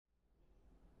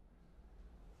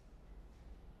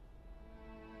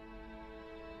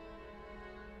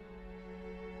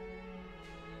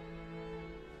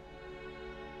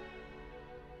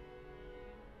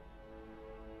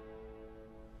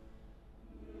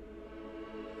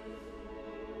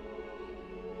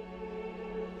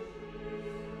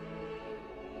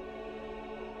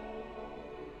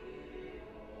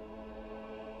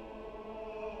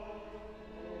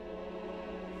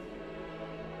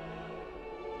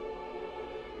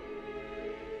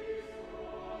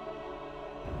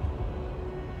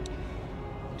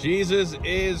Jesus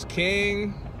is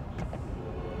King.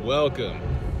 Welcome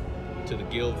to the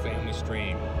Guild Family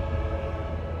Stream.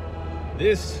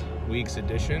 This week's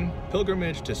edition,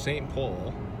 pilgrimage to St.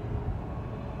 Paul,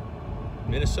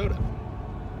 Minnesota.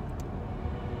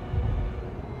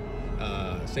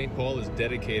 St. Paul is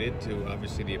dedicated to,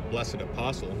 obviously, the Blessed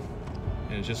Apostle,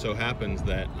 and it just so happens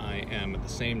that I am at the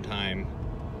same time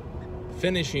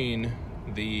finishing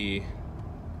the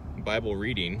Bible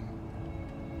reading.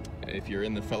 If you're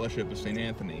in the Fellowship of St.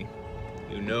 Anthony,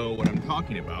 you know what I'm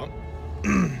talking about.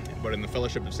 But in the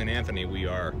Fellowship of St. Anthony, we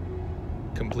are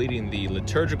completing the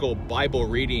liturgical Bible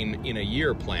reading in a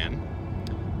year plan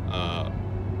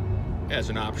as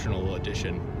an optional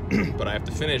addition. But I have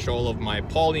to finish all of my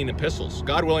Pauline epistles.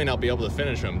 God willing, I'll be able to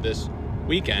finish them this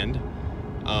weekend.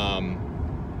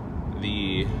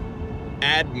 The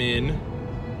admin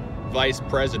vice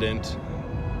president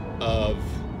of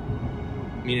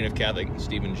Meaning of Catholic,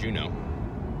 Stephen Juno,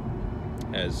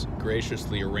 has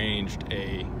graciously arranged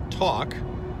a talk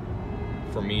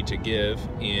for me to give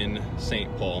in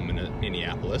St. Paul,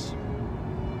 Minneapolis.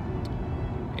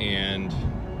 And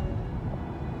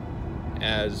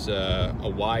as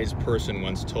a wise person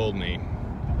once told me,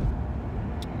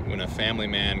 when a family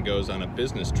man goes on a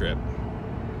business trip,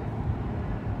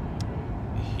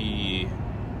 a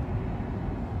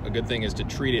good thing is to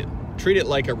treat it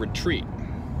like a retreat.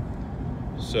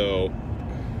 So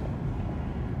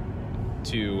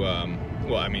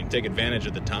take advantage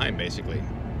of the time, basically,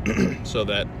 so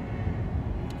that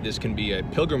this can be a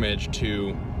pilgrimage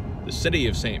to the city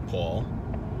of St. Paul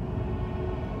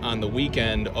on the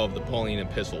weekend of the Pauline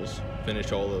epistles.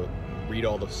 Read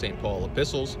all the St. Paul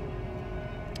epistles.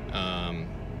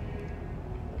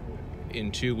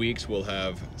 In 2 weeks, we'll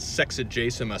have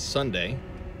Sexagesima Sunday,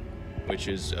 which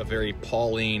is a very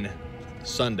Pauline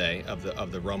Sunday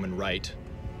of the Roman Rite.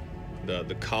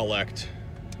 The collect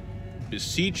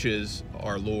beseeches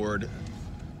our Lord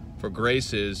for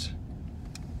graces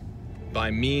by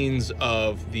means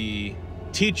of the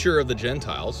teacher of the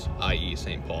Gentiles, i.e.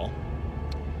 St. Paul.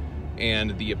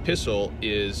 And the epistle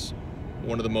is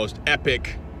one of the most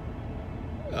epic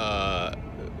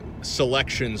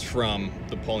selections from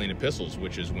the Pauline epistles,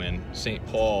 which is when St.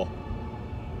 Paul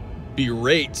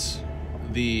berates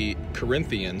the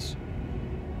Corinthians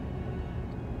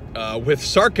with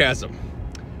sarcasm.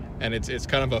 And it's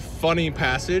kind of a funny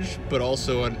passage, but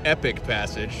also an epic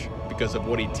passage because of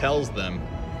what he tells them.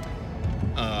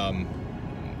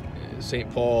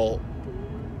 St. Paul,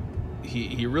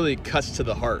 he really cuts to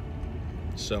the heart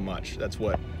so much. That's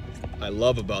what I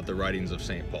love about the writings of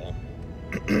St. Paul.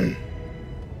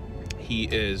 He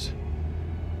is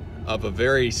of a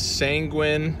very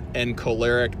sanguine and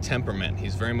choleric temperament.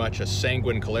 He's very much a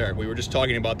sanguine choleric. We were just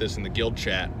talking about this in the guild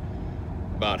chat,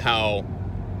 about how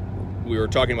we were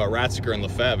talking about Ratzinger and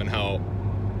Lefebvre, and how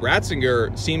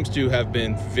Ratzinger seems to have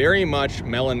been very much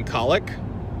melancholic,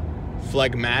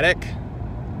 phlegmatic,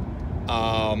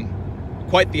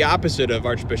 quite the opposite of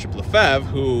Archbishop Lefebvre,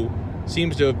 who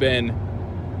seems to have been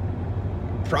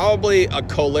probably a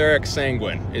choleric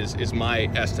sanguine, is my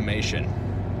estimation.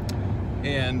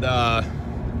 And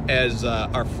as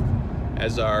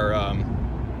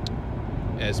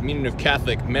Meaning of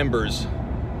Catholic members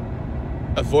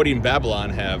Avoiding Babylon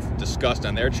have discussed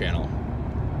on their channel,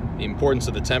 the importance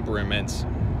of the temperaments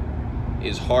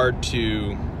is hard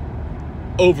to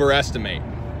overestimate.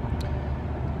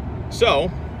 So,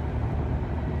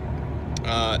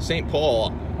 St.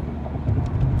 Paul,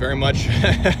 very much,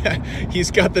 he's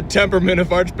got the temperament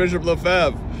of Archbishop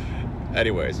Lefebvre.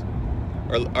 Anyways,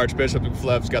 or Archbishop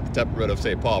Lefebvre's got the temperament of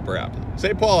St. Paul, perhaps.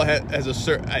 St. Paul has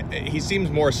he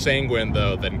seems more sanguine,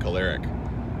 though, than choleric.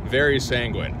 Very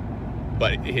sanguine.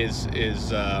 But his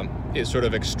sort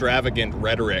of extravagant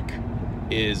rhetoric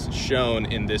is shown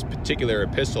in this particular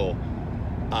epistle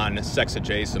on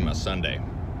Sexagesima Sunday.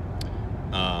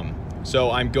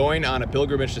 So I'm going on a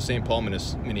pilgrimage to St. Paul,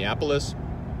 Minneapolis.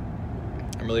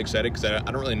 I'm really excited because I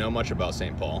don't really know much about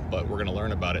St. Paul, but we're going to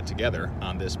learn about it together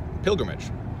on this pilgrimage.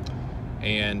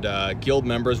 And guild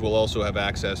members will also have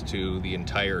access to the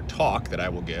entire talk that I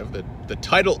will give. The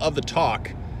title of the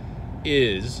talk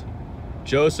is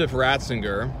Joseph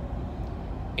Ratzinger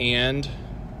and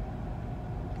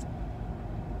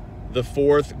the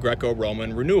Fourth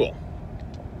Greco-Roman Renewal.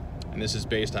 And this is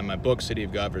based on my book, City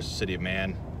of God versus City of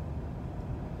Man.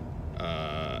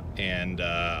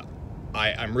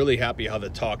 I'm really happy how the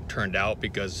talk turned out,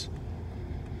 because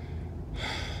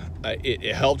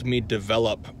it helped me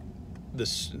develop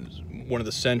one of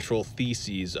the central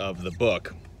theses of the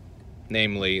book,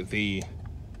 namely the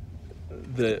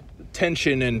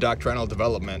tension and doctrinal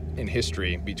development in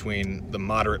history between the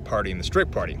moderate party and the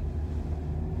strict party.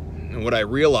 And what I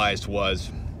realized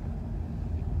was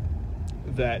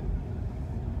that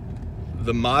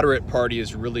the moderate party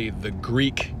is really the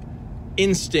Greek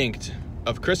instinct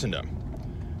of Christendom,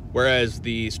 whereas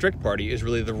the strict party is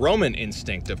really the Roman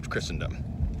instinct of Christendom.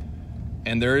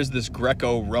 And there is this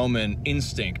Greco-Roman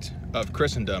instinct of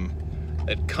Christendom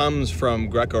that comes from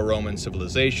Greco-Roman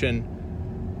civilization,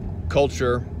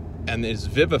 culture, and is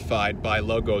vivified by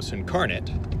Logos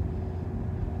incarnate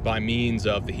by means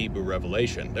of the Hebrew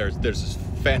revelation. There's this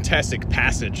fantastic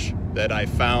passage that I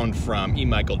found from E.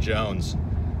 Michael Jones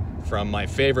from my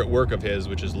favorite work of his,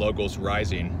 which is Logos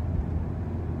Rising,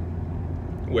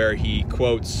 where he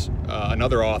quotes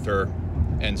another author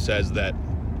and says that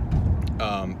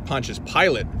Pontius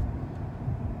Pilate,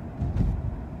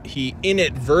 he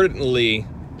inadvertently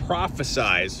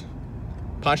prophesies,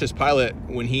 Pontius Pilate,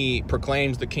 when he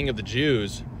proclaims the King of the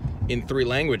Jews in 3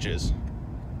 languages,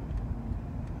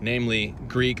 namely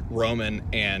Greek, Roman,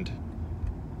 and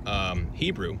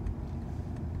Hebrew,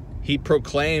 he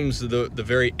proclaims the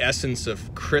very essence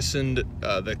of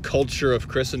the culture of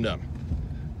Christendom,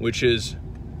 which is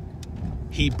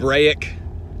Hebraic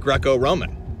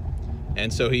Greco-Roman.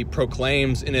 And so he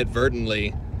proclaims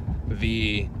inadvertently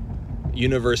the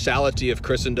universality of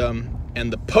Christendom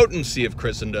and the potency of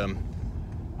Christendom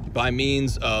by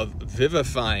means of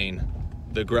vivifying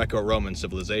the Greco-Roman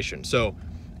civilization. So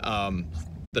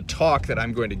the talk that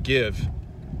I'm going to give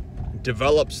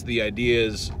develops the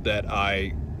ideas that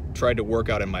I tried to work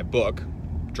out in my book,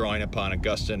 drawing upon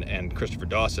Augustine and Christopher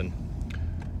Dawson,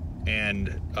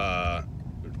 and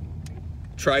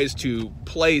tries to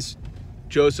place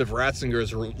Joseph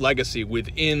Ratzinger's legacy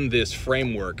within this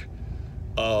framework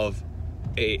of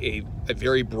a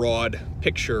very broad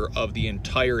picture of the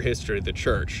entire history of the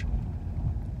church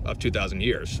of 2,000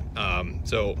 years.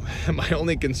 So my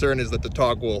only concern is that the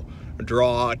talk will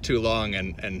draw too long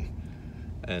and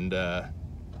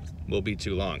will be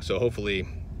too long. So hopefully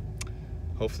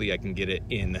I can get it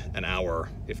in an hour,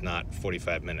 if not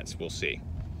 45 minutes. We'll see.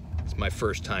 It's my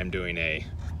first time doing a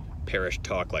parish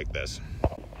talk like this.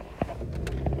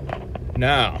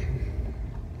 Now,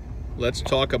 let's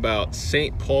talk about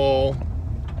St. Paul,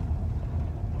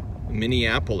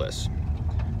 Minneapolis.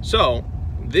 So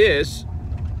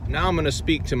now I'm going to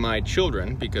speak to my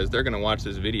children because they're going to watch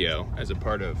this video as a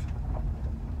part of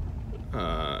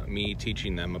me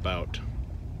teaching them about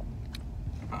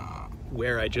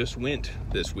where I just went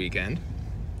this weekend.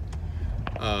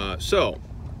 So,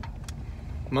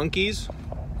 monkeys.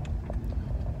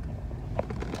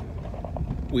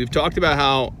 We've talked about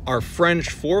how our French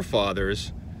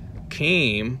forefathers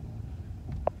came,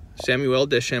 Samuel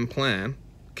de Champlain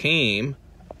came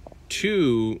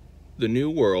to the New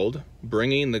World,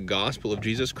 bringing the gospel of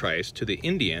Jesus Christ to the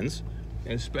Indians,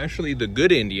 especially the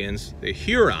good Indians, the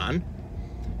Huron,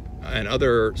 and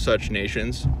other such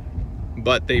nations,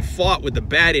 but they fought with the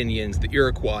bad Indians, the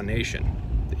Iroquois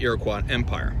nation, the Iroquois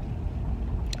Empire.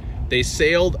 They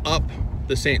sailed up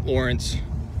the St. Lawrence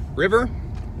River.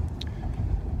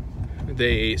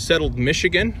 They settled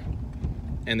Michigan,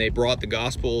 and they brought the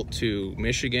gospel to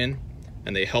Michigan,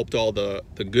 and they helped all the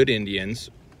good Indians.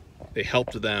 They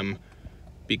helped them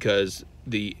because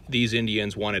these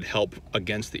Indians wanted help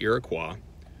against the Iroquois,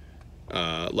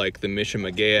 like the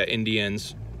Mishimagaya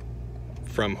Indians,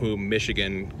 from whom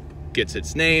Michigan gets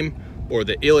its name, or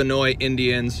the Illinois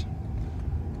Indians.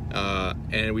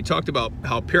 And we talked about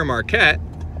how Pere Marquette,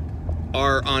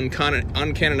 our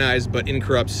uncanonized but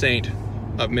incorrupt saint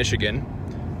of Michigan,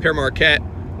 Pere Marquette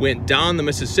went down the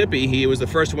Mississippi. He was the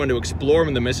first one to explore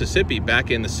the Mississippi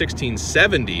back in the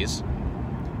 1670s,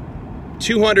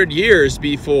 200 years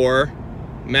before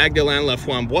Magdalene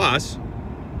Lefebvre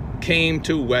came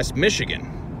to West Michigan.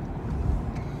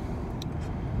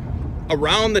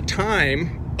 Around the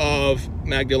time of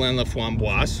Magdalene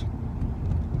Lefebvre,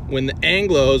 when the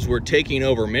Anglos were taking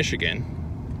over Michigan,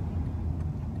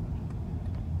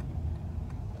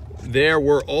 there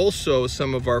were also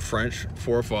some of our French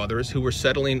forefathers who were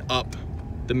settling up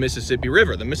the Mississippi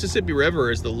River. The Mississippi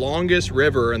River is the longest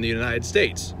river in the United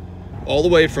States, all the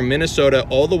way from Minnesota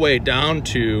all the way down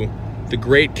to the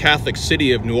great Catholic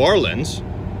city of New Orleans,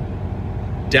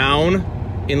 down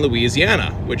in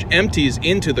Louisiana, which empties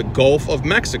into the Gulf of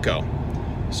Mexico.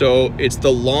 So it's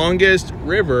the longest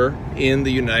river in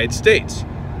the United States.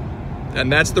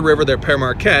 And that's the river that Pere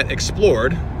Marquette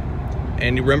explored.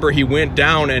 And you remember, he went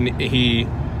down and he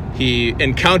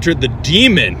encountered the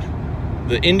demon.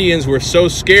 The Indians were so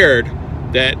scared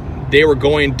that they were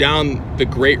going down the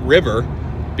great river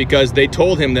because they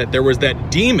told him that there was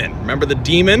that demon. Remember the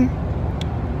demon?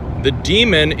 The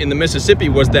demon in the Mississippi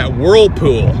was that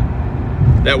whirlpool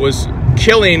that was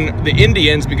killing the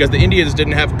Indians because the Indians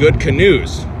didn't have good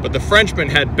canoes, but the Frenchmen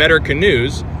had better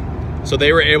canoes, so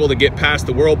they were able to get past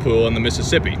the whirlpool in the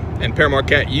Mississippi. And Père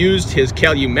Marquette used his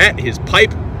calumet, his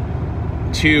pipe,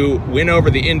 to win over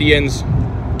the Indians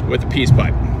with a peace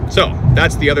pipe. So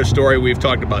that's the other story. We've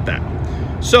talked about that.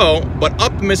 So, but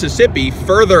up the Mississippi,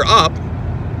 further up,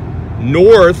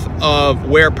 north of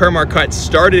where Père Marquette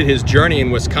started his journey in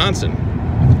Wisconsin,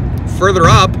 further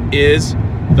up is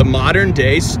the modern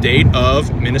day state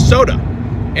of Minnesota.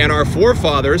 And our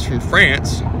forefathers from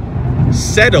France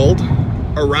settled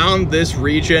around this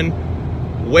region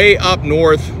way up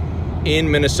north in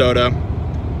Minnesota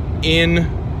in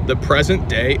the present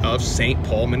day of St.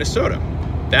 Paul, Minnesota.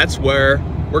 That's where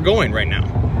we're going right now.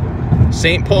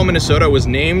 St. Paul, Minnesota was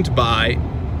named by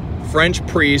French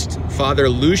priest Father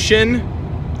Lucien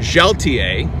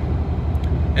Geltier,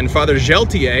 and Father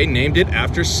Geltier named it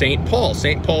after St. Paul.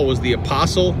 St. Paul was the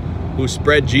apostle who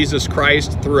spread Jesus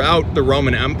Christ throughout the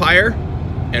Roman Empire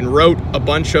and wrote a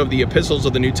bunch of the epistles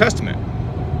of the New Testament.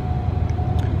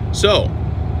 So,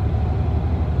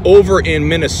 over in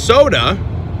Minnesota,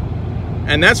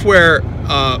 and that's where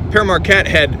Père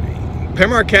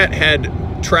Marquette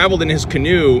had traveled in his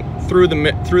canoe through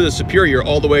the Superior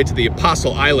all the way to the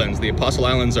Apostle Islands. The Apostle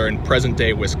Islands are in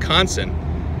present-day Wisconsin.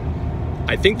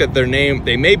 I think that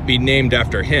they may be named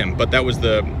after him, but that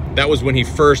was when he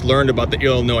first learned about the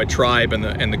Illinois tribe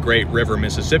and the great river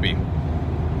Mississippi.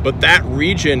 But that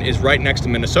region is right next to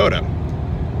Minnesota,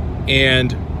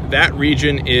 and that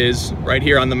region is right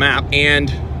here on the map. And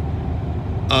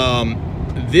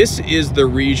this is the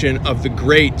region of the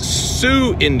great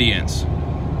Sioux Indians.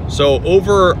 So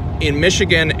over in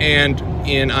Michigan and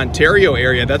in Ontario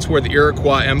area, that's where the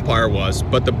Iroquois Empire was.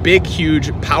 But the big,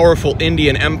 huge, powerful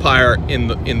Indian empire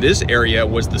in this area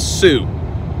was the Sioux.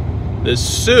 The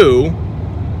Sioux,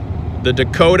 the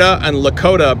Dakota and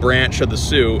Lakota branch of the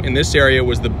Sioux in this area,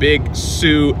 was the big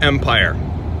Sioux Empire.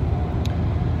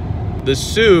 The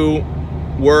Sioux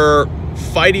were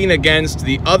fighting against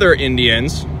the other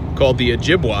Indians called the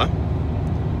Ojibwa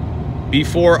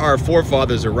before our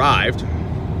forefathers arrived.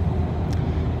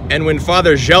 And when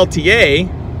Father Geltier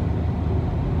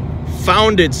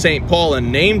founded St. Paul and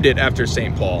named it after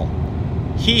St. Paul,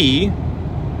 he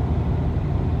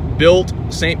built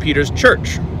St. Peter's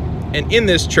Church. And in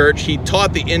this church, he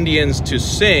taught the Indians to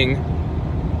sing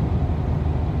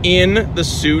in the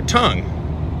Sioux tongue.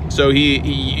 So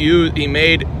he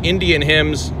made Indian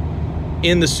hymns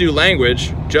in the Sioux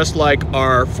language, just like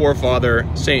our forefather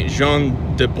Saint Jean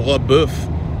de Brebeuf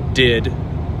did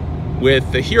with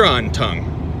the Huron tongue,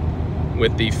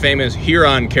 with the famous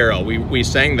Huron carol. We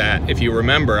sang that, if you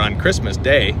remember, on Christmas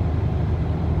Day.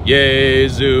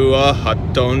 Jesu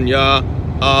ahatonya,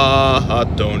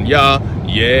 ahatonya,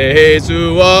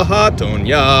 Jesu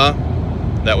ahatonya.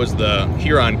 That was the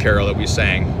Huron carol that we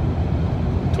sang.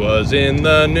 'Twas in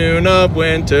the noon of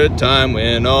winter time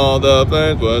when all the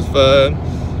plains was fed,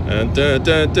 and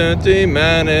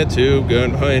manna to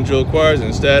good angel choirs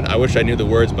instead. I wish I knew the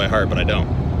words by heart, but I don't.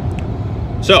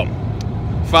 So,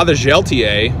 Father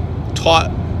Geltier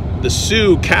taught the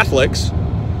Sioux Catholics,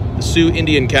 the Sioux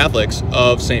Indian Catholics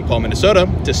of St. Paul, Minnesota,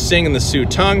 to sing in the Sioux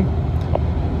tongue.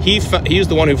 He's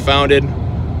the one who founded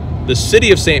the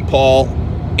city of St. Paul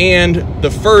and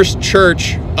the first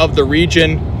church of the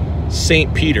region,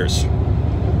 St. Peter's.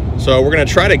 So we're going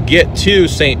to try to get to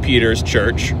St. Peter's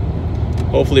Church.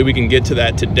 Hopefully we can get to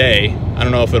that today. I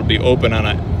don't know if it'll be open on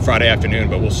a Friday afternoon,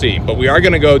 but we'll see. But we are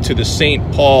going to go to the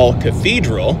St. Paul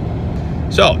Cathedral.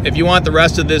 So if you want the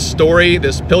rest of this story,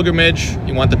 this pilgrimage,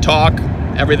 you want the talk,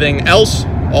 everything else,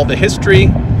 all the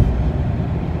history,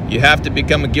 you have to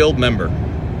become a guild member.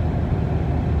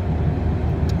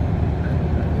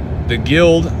 The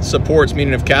guild supports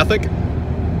Meaning of Catholic.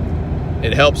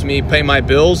 It helps me pay my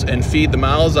bills and feed the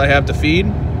mouths I have to feed.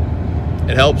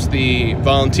 It helps the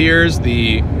volunteers,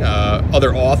 the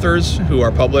other authors who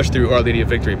are published through Our Lady of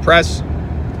Victory Press.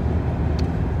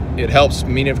 It helps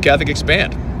Meaning of Catholic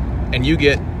expand, and you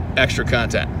get extra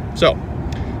content. So,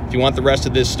 if you want the rest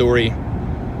of this story,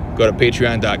 go to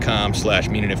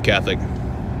patreon.com/meaningofcatholic,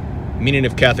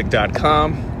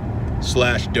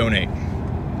 meaningofcatholic.com/donate.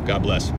 God bless.